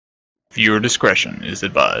Viewer discretion is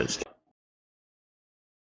advised.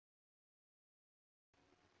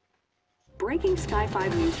 Breaking Sky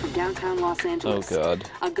 5 news from downtown Los Angeles. Oh God.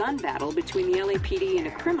 A gun battle between the LAPD and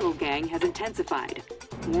a criminal gang has intensified.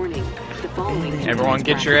 Warning, the following... Everyone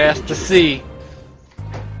get your ass to sea.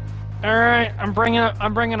 Alright, I'm bringing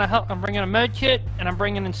a med kit and I'm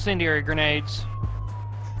bringing incendiary grenades.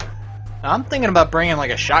 I'm thinking about bringing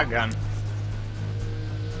like a shotgun.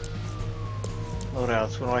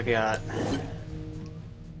 Loadouts, what do I got?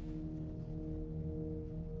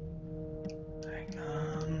 Hang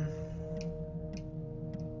on.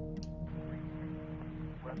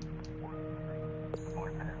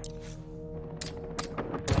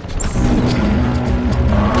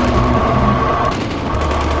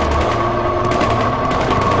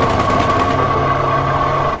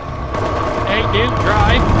 Hey dude,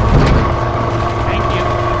 drive. Thank you.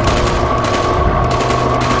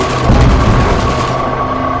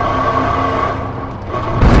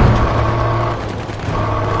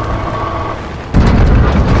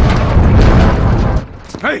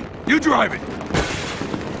 Hey, you drive it!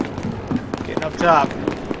 Getting up top.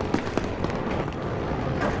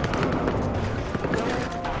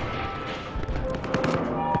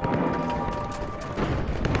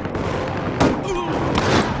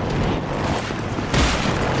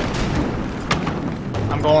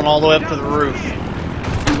 I'm going all the way up to the roof.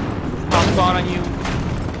 I'll spawn on you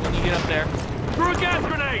when you get up there. Throw a gas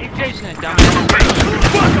grenade! Keep chasing it, dumbass.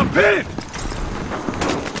 Fuck, I'm pinned!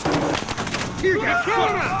 Here, get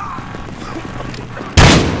shot!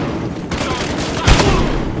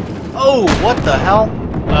 Oh, what the hell?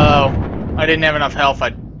 Oh, I didn't have enough health.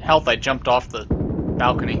 I jumped off the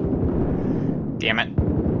balcony. Damn it.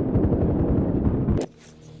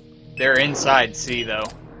 They're inside C though.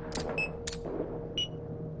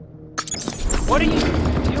 What are you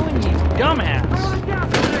doing, you dumbass?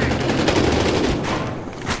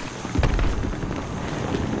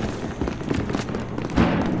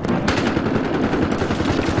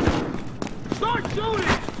 Start shooting!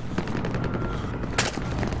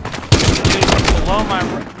 Below my...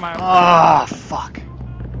 Ah, fuck.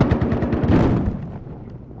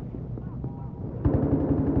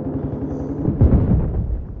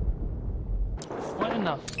 What in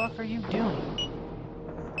the fuck are you doing?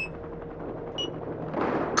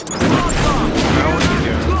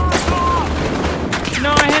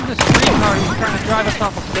 No, I had this streetcar who was trying to drive us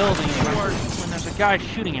off a building when there's a guy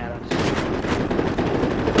shooting at us.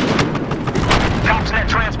 Cops in that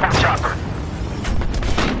transport chopper.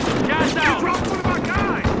 Gas out! Drop one of our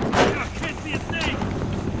guys! I can't see a thing!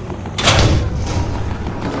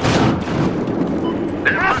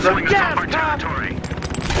 They're muscling us off our territory.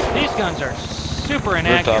 These guns are super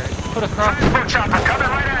inaccurate. Put a Transport chopper coming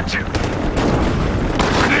right at you.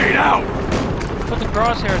 Grenade out! Put the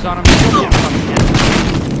crosshairs on him and kill him from again.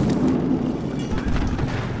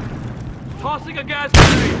 Tossing a gas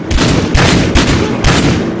grenade!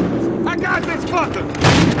 I got this fucker!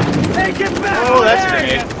 Hey, get back! Oh, that's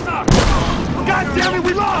great. God damn it,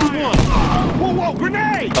 we lost one! Whoa, whoa,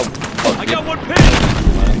 grenade! Oh, I got one pin! I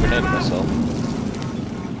grenade myself.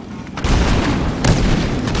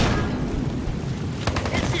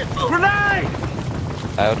 Grenade!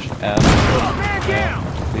 Ouch, Man down!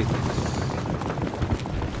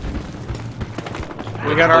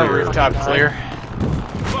 We got our rooftop clear.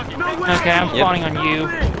 Okay, I'm spawning on you.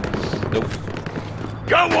 Nope.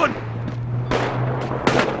 Got one!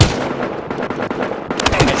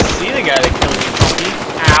 I see the guy that killed you, Funky.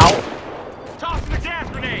 Ow. Tossing a gas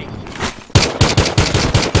grenade!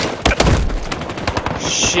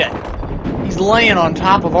 Shit. He's laying on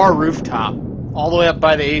top of our rooftop. All the way up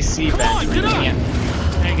by the AC vent. get up!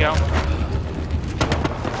 There you go.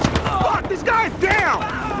 Fuck, this guy's down!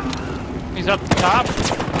 He's up the top.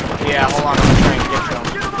 Yeah, hold on. I'm trying to get to him.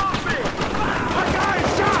 Get him off me! My guy is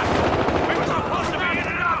shot! We were supposed to be in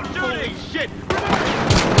and out shooting! Shit!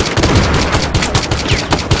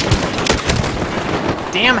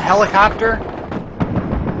 Damn helicopter.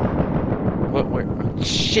 What? Where?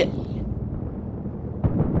 Shit.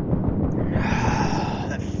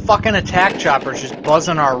 That fucking attack chopper's just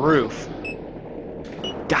buzzing our roof.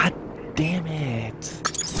 God damn it!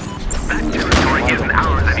 That territory isn't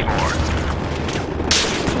ours anymore.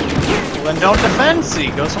 Well, then don't defend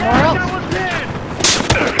C. Go somewhere else.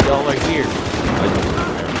 Y'all are here.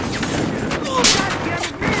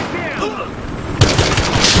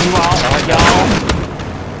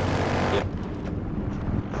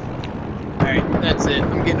 Alright, that's it.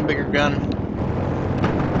 I'm getting a bigger gun.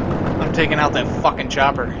 I'm taking out that fucking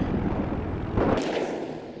chopper.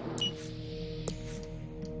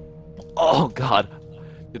 Oh God.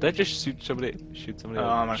 Did I just shoot somebody? Shoot somebody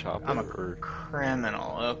Oh, with a chopper? I'm a or...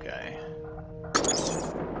 criminal. Okay.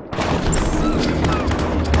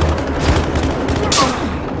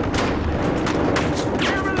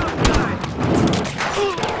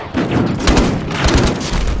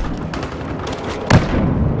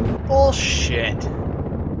 Bullshit.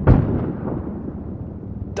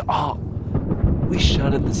 Oh, we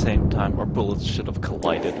shot at the same time. Our bullets should have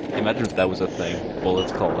collided. Imagine if that was a thing.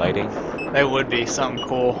 Bullets colliding. That would be something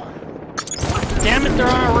cool. Damn it, they're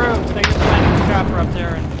on our roof. They just landed the chopper up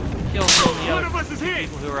there and killed some of the One other of us is hit.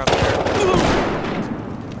 people who were up there.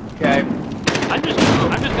 Okay. I'm just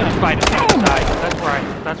gonna fight it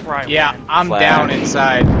inside. That's where I Yeah, win. I'm Flash. down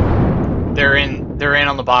inside. They're in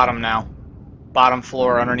on the bottom now. Bottom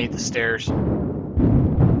floor underneath the stairs.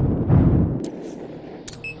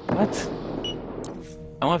 What?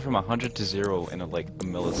 I went from 100 to 0 in like a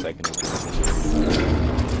millisecond.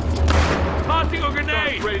 Tossing a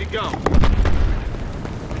grenade. Ready to go.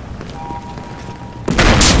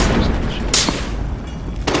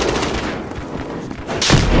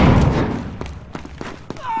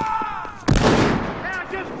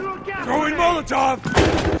 Throwing Molotov!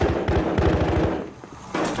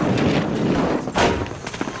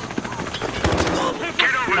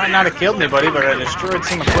 Might not have killed anybody, but I destroyed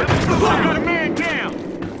some equipment. Got a man down!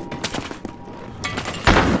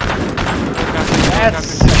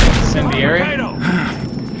 That's incendiary. Tornado!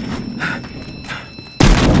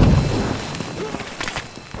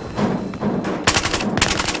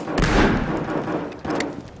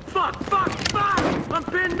 Fuck! I'm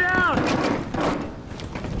pinned down!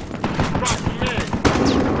 Crossing in.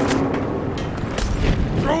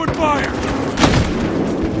 Throwing fire!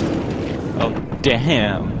 Oh,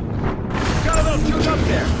 damn. Got a little tune up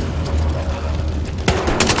there!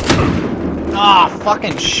 Ah,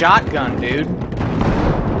 fucking shotgun, dude.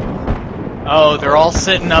 Oh, they're all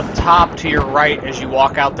sitting up top to your right as you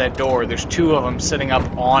walk out that door. There's two of them sitting up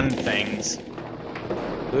on things.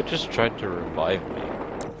 Who just tried to revive me?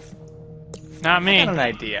 Not me. I got an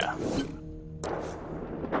idea.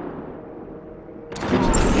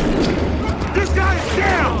 This guy's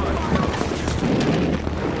down!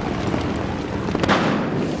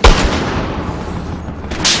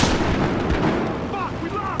 Fuck, we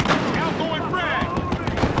lost! Outgoing frag!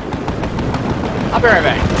 I'll be right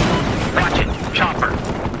back. Watch it. Chopper.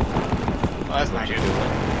 Well, that's not good.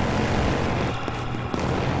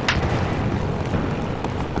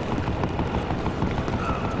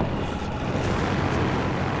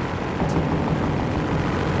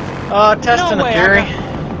 Testing No a way, theory.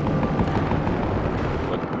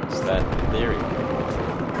 What's that theory?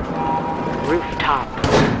 Rooftop.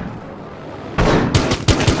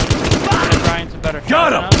 Ryan's a better Got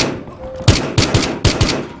shot him! than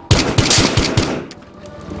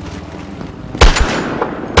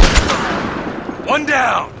One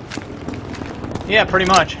down! Yeah, pretty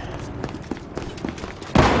much.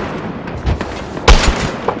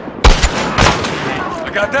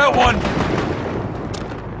 I got that one!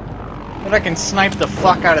 But I can snipe the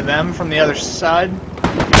fuck out of them from the other side.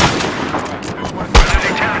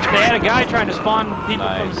 They had a guy trying to spawn people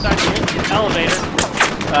from the side of the elevator.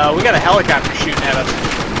 We got a helicopter shooting at us.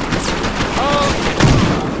 Oh,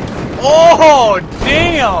 Oh,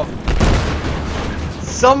 damn!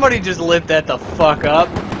 Somebody just lit that the fuck up.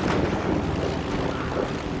 They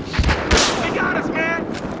got us, man!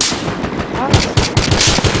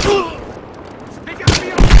 They got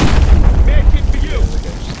me on! Man, kick for you!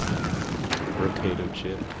 Rotato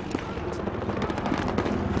chip.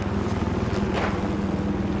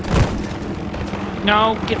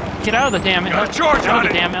 no, get out of the damn Got a charge on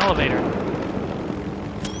it. damn elevator.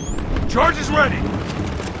 Charge is ready!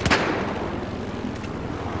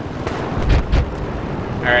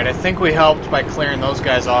 Alright, I think we helped by clearing those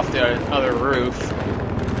guys off the other roof.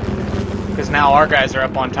 Because now our guys are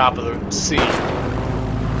up on top of the sea.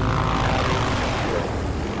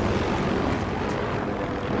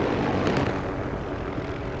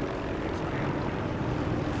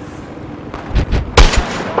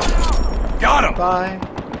 Got him! Bye.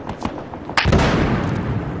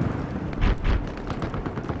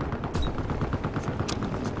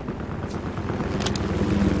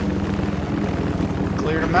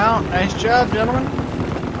 Cleared them out. Nice job, gentlemen.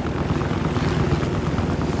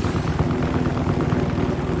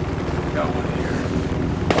 Got one here.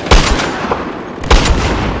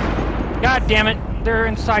 God damn it, they're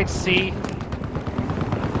inside C.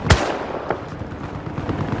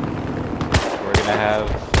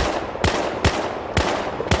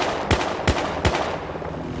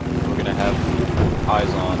 We're gonna have eyes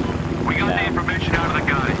on. We got the them. information out of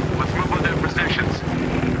the guys. Let's move on their positions.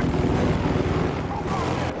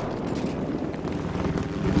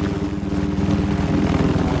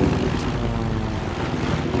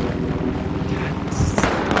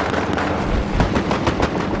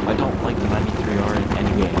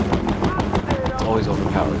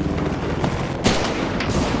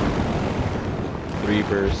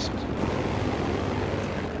 reburst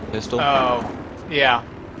pistol. Oh, yeah.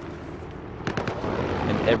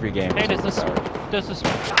 In every game. Hey, it's does overpowered. this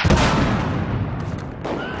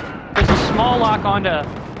small lock onto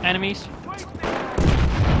enemies?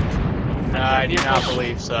 I do not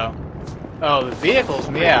believe so. Oh, the vehicles?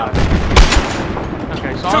 Yeah.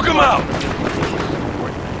 Okay, so Took him out!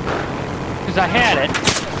 Because I had it,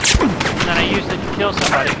 and then I used it to kill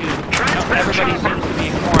somebody who everybody seems to be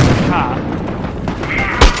ignoring the cop.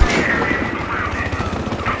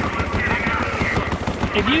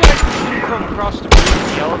 If you guys can shoot from across the roof of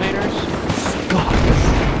the elevators,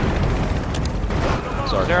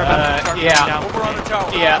 Sorry. they're about to start yeah. coming down. Over on the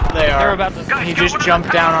tower. Yeah, they They're are. about to. He just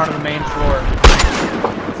jumped down onto the main floor.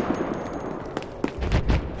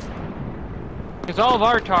 Because all of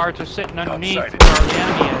our turrets are sitting underneath where Outside. the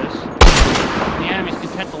enemy is. The enemy's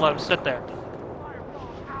content to let them sit there.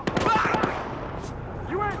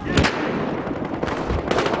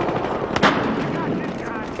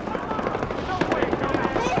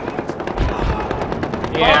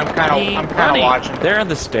 Yeah, I'm kind of Running. watching. They're on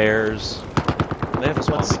the stairs. They have a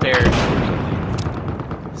spawn. What stairs?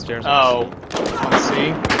 Stairs. Oh, let's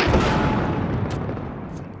see.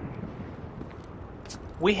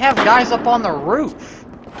 We have guys up on the roof.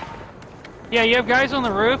 Yeah, you have guys on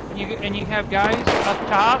the roof, and you have guys up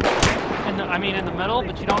top, in the middle,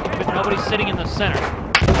 but but nobody's sitting in the center.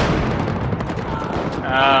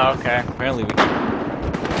 Oh, okay. Apparently we.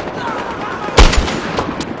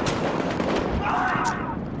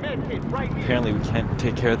 Apparently we can't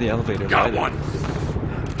take care of the elevators Got either. one.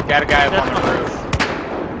 Got a guy up on the roof.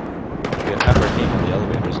 We have half our team on the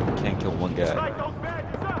elevators and we can't kill one guy.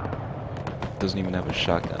 Doesn't even have a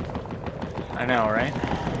shotgun. I know, right?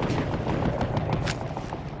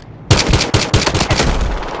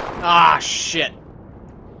 Ah, shit.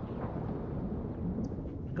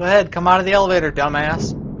 Go ahead, come out of the elevator,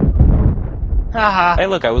 dumbass. Haha. Hey,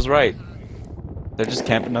 look, I was right. They're just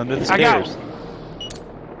camping under the stairs.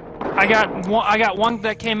 I got one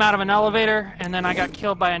that came out of an elevator, and then I got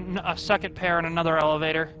killed by a second pair in another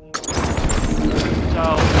elevator.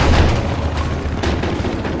 So.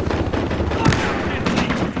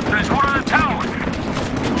 There's one on the tower.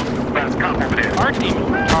 That's copy over there. Our team is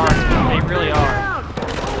retarded. They really are.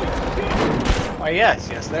 Why, yes,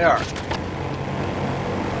 they are.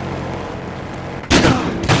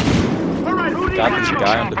 Got this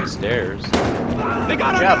guy under the stairs. They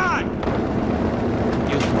got Good a job. guy!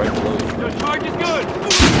 He was right below you. The charge is good!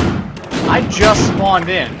 I just spawned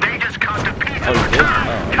in. They just caught the piece Oh, of you the did? tower.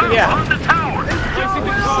 Oh, Come yeah. on the tower. Same.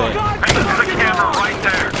 Hey, there's a camera right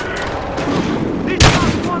there. These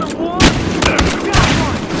guys want a war? Got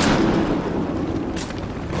one!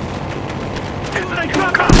 They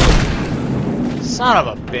come! Son of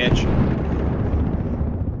a bitch.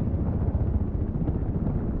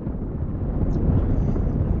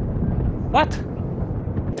 What?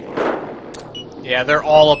 Yeah, they're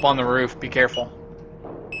all up on the roof. Be careful.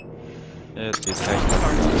 It's these guys.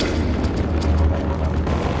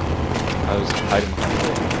 I was hiding behind the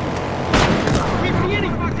wall. Keep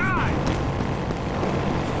hitting my guy!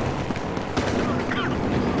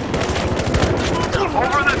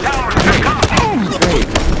 Over the tower. They're coming. Great.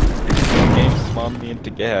 The game spawned me into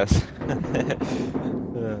gas.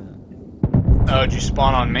 Oh, did you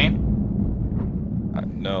spawn on me?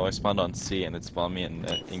 No, I spawned on C and it spawned me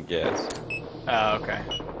in gas. Oh, okay.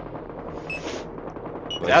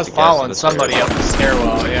 Like I was the gas following to the somebody stairs. up the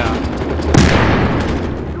stairwell, yeah.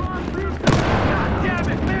 Damn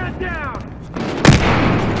it, man down!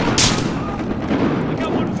 I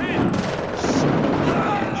got one pin!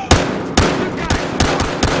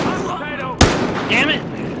 Damn it!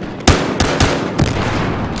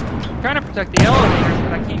 I'm trying to protect the elevators,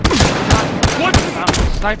 but I keep out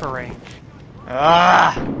of sniper range.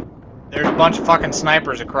 Ah! There's a bunch of fucking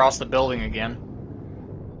snipers across the building again.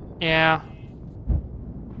 Yeah.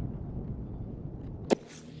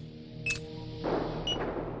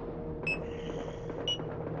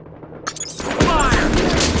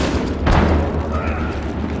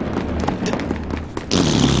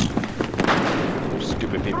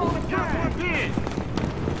 Stupid people. Got one pin!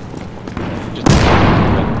 Just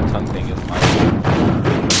that tongue thing is my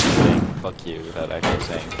saying fuck you without actually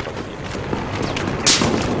saying fuck you.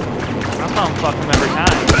 I'm telling fuck them every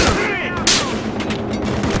time.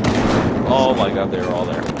 Oh my god, they were all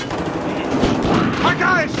there. My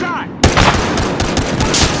guy is shot!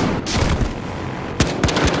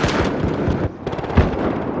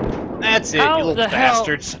 That's it, How you little the hell-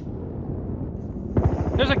 bastards.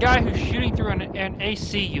 There's a guy who's shooting through an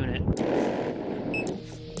AC unit.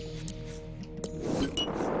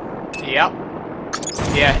 Yep.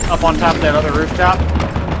 Yeah, up on top of that other rooftop.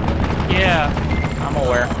 Yeah. I'm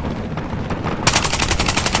aware.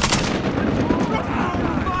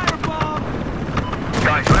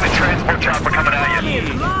 Guys, we're in a transport chopper coming at you.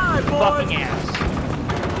 Fucking ass.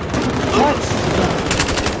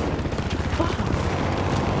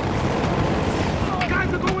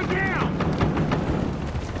 Guys are going down!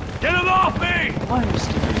 Get him off me! Why are we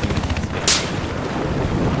still doing this?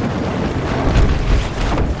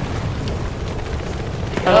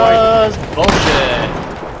 Bullshit.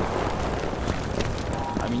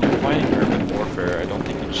 I mean, you're fighting urban warfare. I don't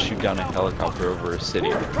think you'd shoot down a helicopter over a city.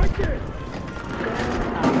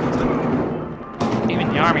 Even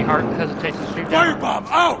the army heart hesitates to shoot down Firebomb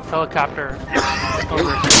out! a helicopter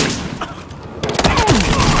over a city.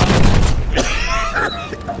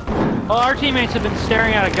 Well, our teammates have been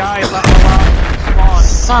staring at a guy left allowing him to spawn.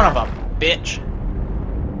 Son of a bitch.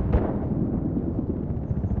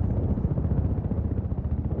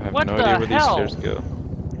 I have What no the idea where hell? these stairs go.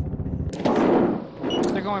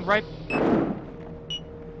 They're going right.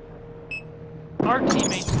 Our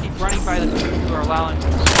teammates keep running by the people who are allowing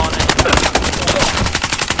him to spawn in.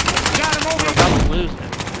 Got him We're over about to lose him.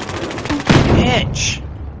 Bitch.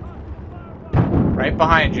 Right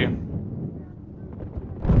behind you.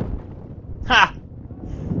 Ha!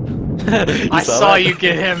 I saw you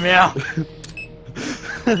get him, yeah.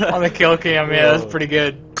 On the kill cam, yeah, that's pretty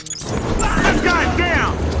good. This guy's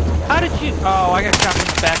down! How did you? Oh, I got shot from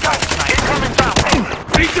the back by a sniper. Incoming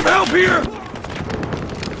Falcon! Need some help here!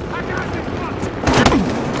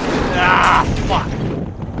 Ah, fuck.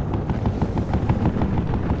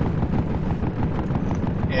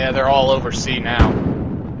 Yeah, they're all over C now.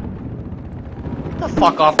 Get the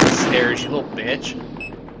fuck off the stairs, you little bitch.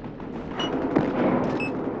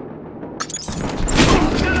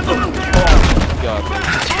 God,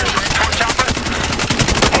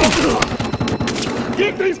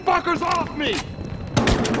 Keep these fuckers off me!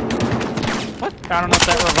 What? I don't know if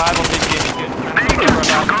that revival did give me good. I don't know if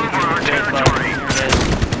that revival did give me good, but there it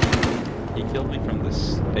is. he killed me from the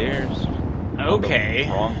stairs. Okay.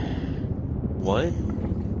 Wrong. What?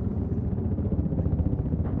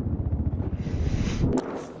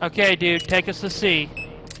 Okay, dude, take us to C.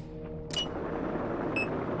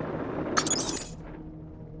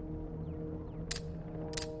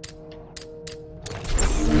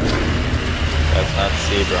 That's not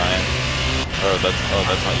C, Brian.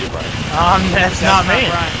 That's not you, Brian. That's not me.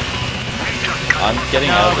 Brian. I'm getting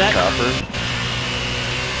No, out of the that- chopper.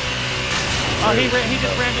 Oh, he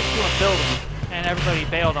just ran into a building, and everybody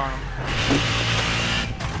bailed on him.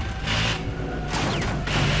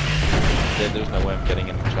 There's no way I'm getting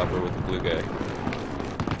in the chopper with the blue guy.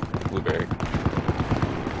 Blueberry.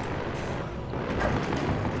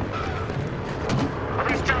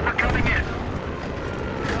 Police chopper coming in.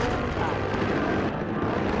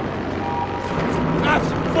 Got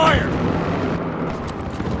some fire!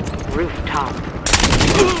 Rooftop.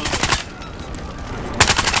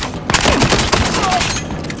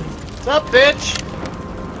 What's up, bitch?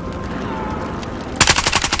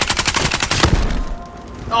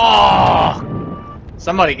 Oh!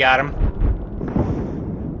 Somebody got him.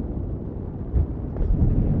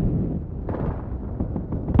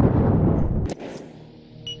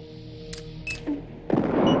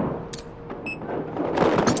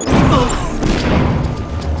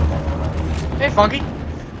 Hey, Funky.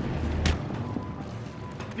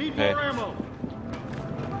 Need Hey. more ammo!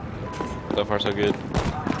 So far, so good.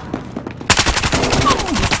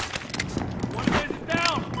 One man's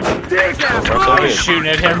down! So far, so I good. was shooting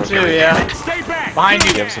at him too, yeah. Stay back! Behind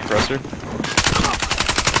you. Do you have a suppressor?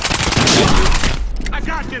 I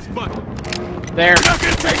got this bucket! There. You're not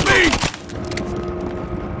gonna take me!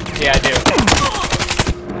 Yeah, I do.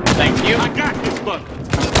 Thank you. I got this bucket!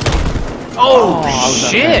 Oh, I was out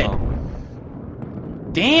of shit! ammo.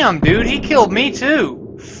 Damn, dude, he killed me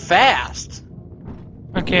too. Fast.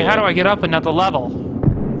 Okay, how do I get up another level?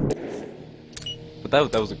 But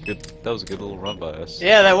that was a good little run by us.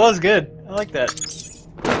 Yeah, that was good. I like that.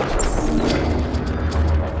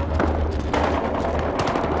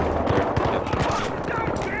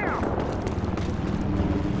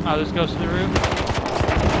 Oh, this goes to the roof?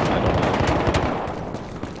 I don't know.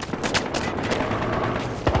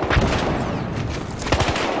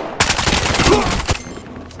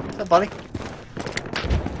 What's up, buddy?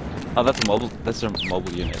 Oh, that's a mobile. That's a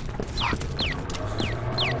mobile unit.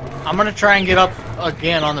 I'm gonna try and get up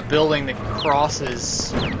again on the building that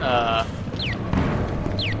crosses, Is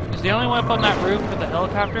the only one up on that roof with the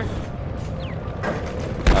helicopter?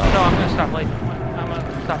 No, I'm gonna stop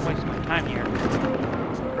wasting my time here.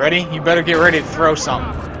 Ready? You better get ready to throw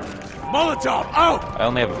something. Molotov, out! I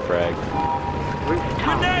only have a frag.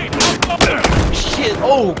 Rooftop. Grenade! Shit!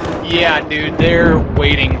 Oh, yeah, dude, they're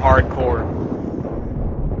waiting hardcore.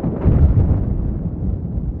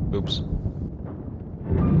 Oops.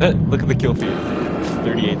 Look at the kill feed.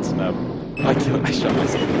 38 snub. I shot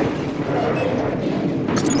myself.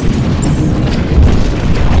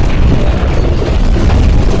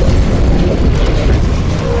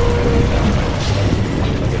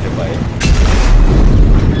 I'll get hit by it.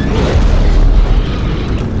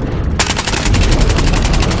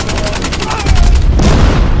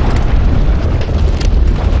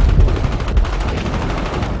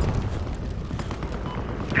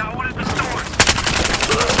 Got one in the stores.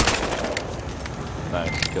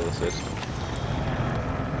 Nice, kill assist.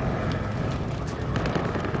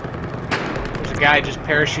 There's a guy just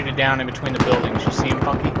parachuted down in between the buildings. You see him,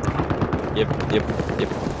 Funky? Yep.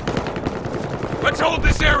 Let's hold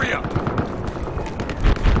this area!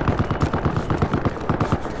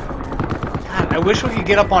 God, I wish we could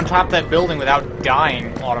get up on top of that building without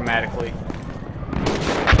dying automatically.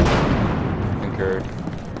 Concurred.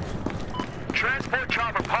 Transport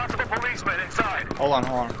chopper, possible policeman inside. Hold on.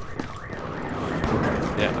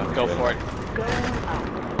 Yeah, Go for it.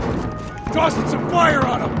 Tossing some fire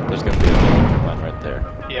on him! There's gonna be a one right there.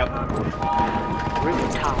 Yep.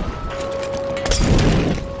 Rooftop.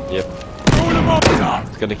 Yep. Throwing him off the top!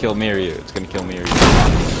 It's gonna kill me or you. It's gonna kill me or you.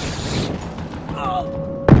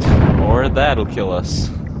 Or that'll kill us.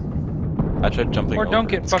 I tried jumping Or don't over.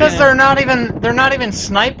 get It's fucking. because they're not even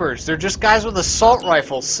snipers. They're just guys with assault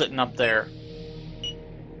rifles sitting up there.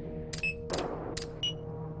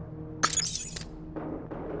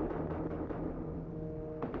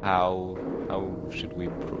 How should we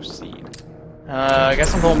proceed? I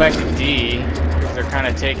guess I'm going back to D, because they're kind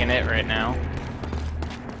of taking it right now.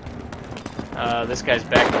 This guy's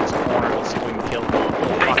back in this corner. Let's see if we can kill the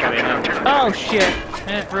fuck out of him. Oh shit! I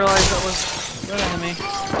didn't realize that was good enemy.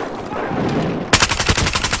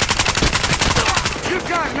 You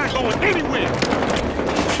guys not going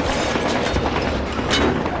anywhere!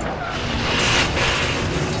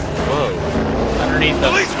 Whoa. Underneath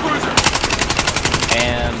Police us. cruiser!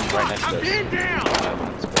 And right next to us. Man down!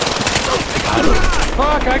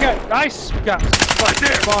 Fuck! I got Right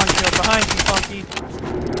there! spawn killed behind you, Funky.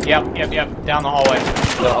 Yep. Down the hallway.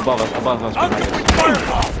 Above us, I'll behind get us. with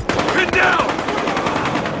fireball! Pin down!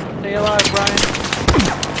 Stay alive, Brian.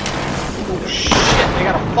 Oh shit! They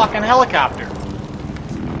got a fucking helicopter.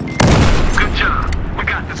 Good job. We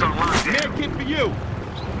got this on lockdown. Med kit for you!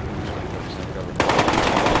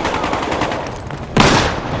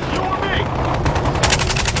 You or me?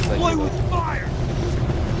 Play with fire!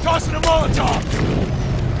 Tossing a Molotov!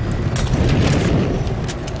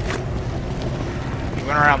 He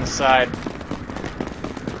went around the side.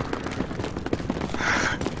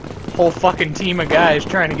 Whole fucking team of guys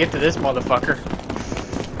trying to get to this motherfucker.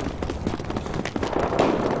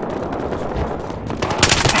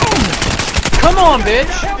 Come on, bitch!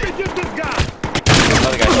 Help me get this guy!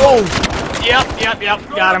 Another guy. Oh! Yep.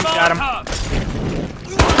 Got him.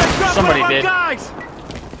 Somebody did. Guys!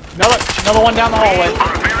 Another one down the hallway.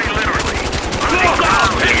 Very literally.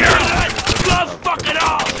 Gloves fucking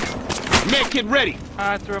off! Med kit ready!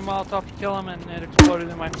 I threw a Molotov to kill him and it exploded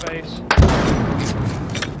in my face.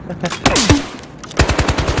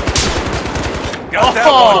 Got that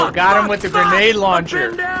Oh, one! got him with the grenade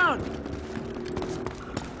launcher. Down.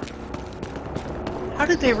 How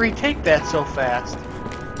did they retake that so fast?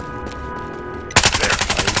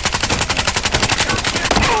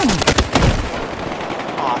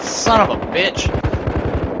 Aw, son of a bitch.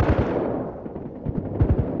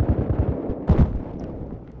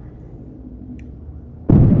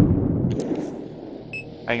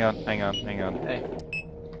 Hang on. Hey,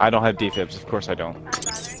 I don't have defibs, of course I don't.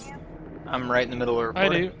 I'm right in the middle of I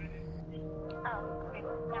reporting. do.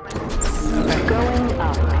 Going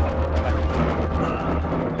up.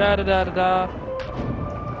 Da da da da da.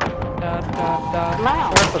 Da da da da.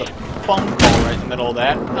 Loud. Sorry for the phone call right in the middle of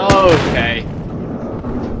that. Okay.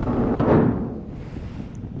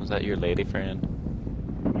 Was that your lady friend?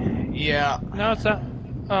 Yeah. No, it's not.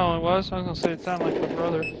 Oh, it was? I was gonna say it sounded like my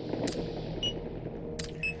brother.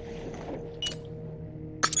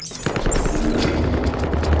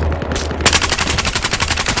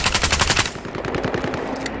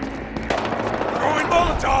 Throwing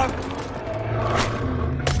Molotov!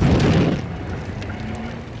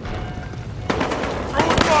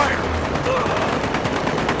 Throwing fire!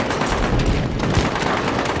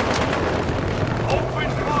 Open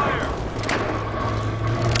fire!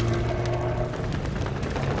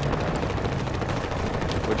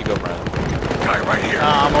 Where'd you go, Brian? Guy right here!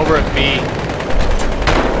 I'm over at B.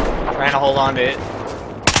 Trying to hold on to it.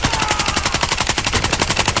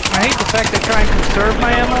 I hate the fact they try and conserve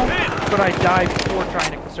my ammo, but I die before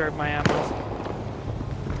trying to conserve my ammo.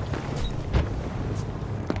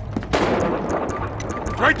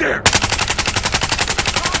 Right there!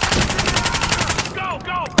 Go,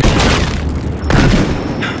 go!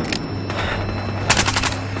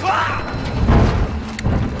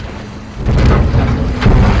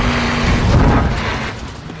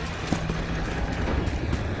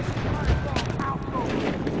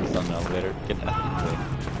 It's on the elevator. Get out of the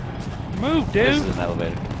way. Move, This dude! is an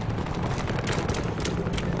elevator.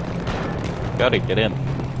 Cody, get in.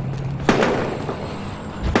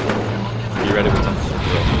 You ready for something?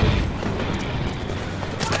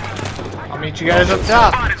 I'll meet you guys up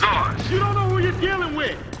top. Spot is ours. You don't know who you're dealing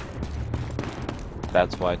with!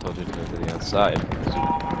 That's why I told you to go to the outside.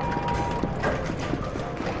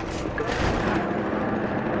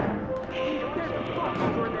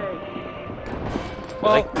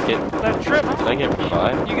 Well, Did that trip, I get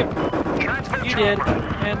revived? you did,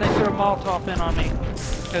 and they threw a Molotov in on me,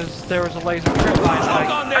 because there was a laser trip line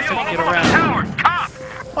that I couldn't get around. Tower, cop!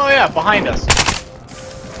 Oh yeah, behind us.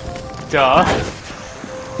 Duh.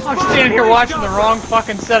 I'm standing here watching the wrong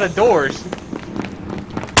fucking set of doors.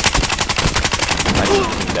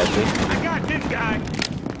 Deadly. I got this guy!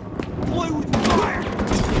 Play with fire!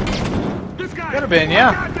 This guy! Could have been,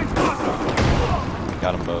 yeah. Got this fucker.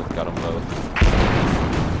 Got them both, got them both.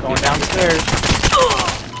 Going downstairs.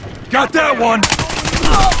 Got that one!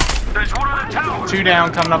 There's one on the tower! 2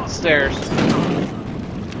 down, coming up the stairs.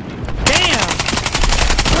 Damn!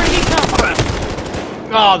 Where'd he come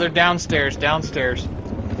from? Oh, they're downstairs, downstairs.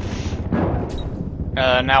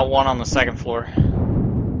 Now 1 on the 2nd floor.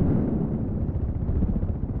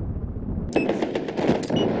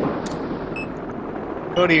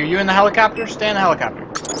 Cody, are you in the helicopter? Stay in the helicopter.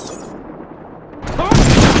 The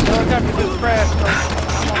helicopter just crashed, so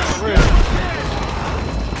I'm on the roof.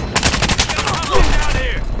 Get down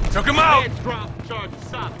here! Took him out! Drop, charge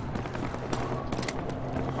solid.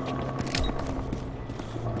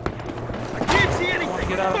 I can't see I want to anything!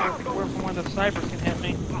 get out Fuck! of where from where the snipers can hit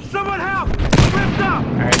me. Someone help! I'm ripped up!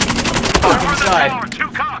 Alright, fuck Over the inside. tower, 2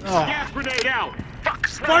 cops! Oh. Gas grenade out! Fuck,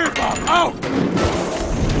 Firebomb out!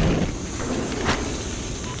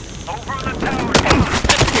 over the tower!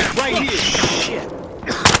 Right here! Shit.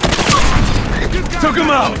 Took him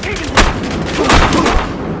out! Get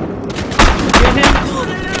him?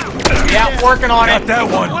 Yeah, working on Got it. that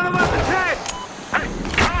one! One of them is dead! Hey,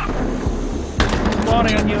 cop!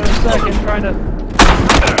 Spawning on you in a second, trying to...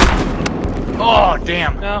 Oh,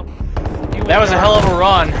 damn. No. That was a hell of a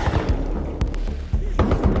run.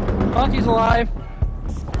 Funky's alive.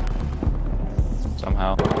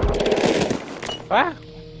 Somehow. Ah!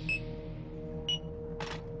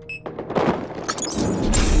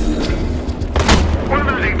 We're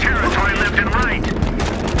losing territory left and right!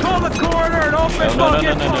 Call the coroner and open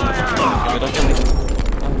bucket fire! Don't kill me.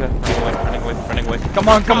 Okay, running away, running away. Come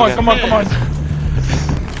on, come on, come on, come on.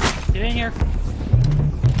 Get in here.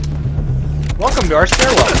 Welcome to our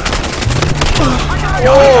stairwell. Calm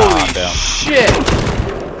Holy down. shit.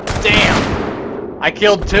 Damn. I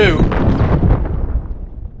killed 2.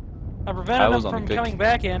 I I prevented was them on from the coming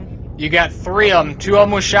back in. You got 3 of them. 2 of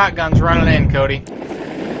them with shotguns running in, Cody.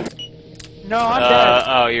 No, I'm dead.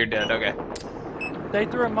 Oh, you're dead. Okay. They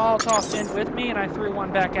threw a Molotov in with me, and I threw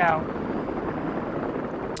one back out.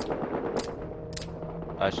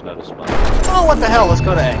 I should not have spun. Oh, what the hell? Let's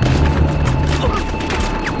go to A.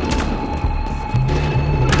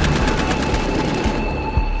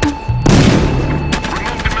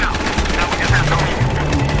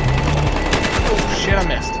 Oh shit! I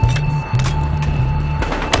missed.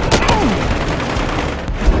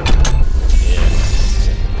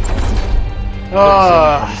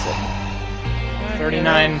 Oh,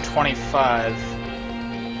 39-25.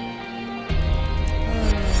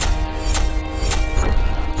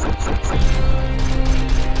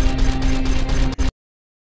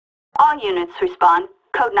 All units respond.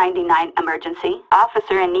 Code 99 emergency.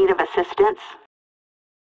 Officer in need of assistance.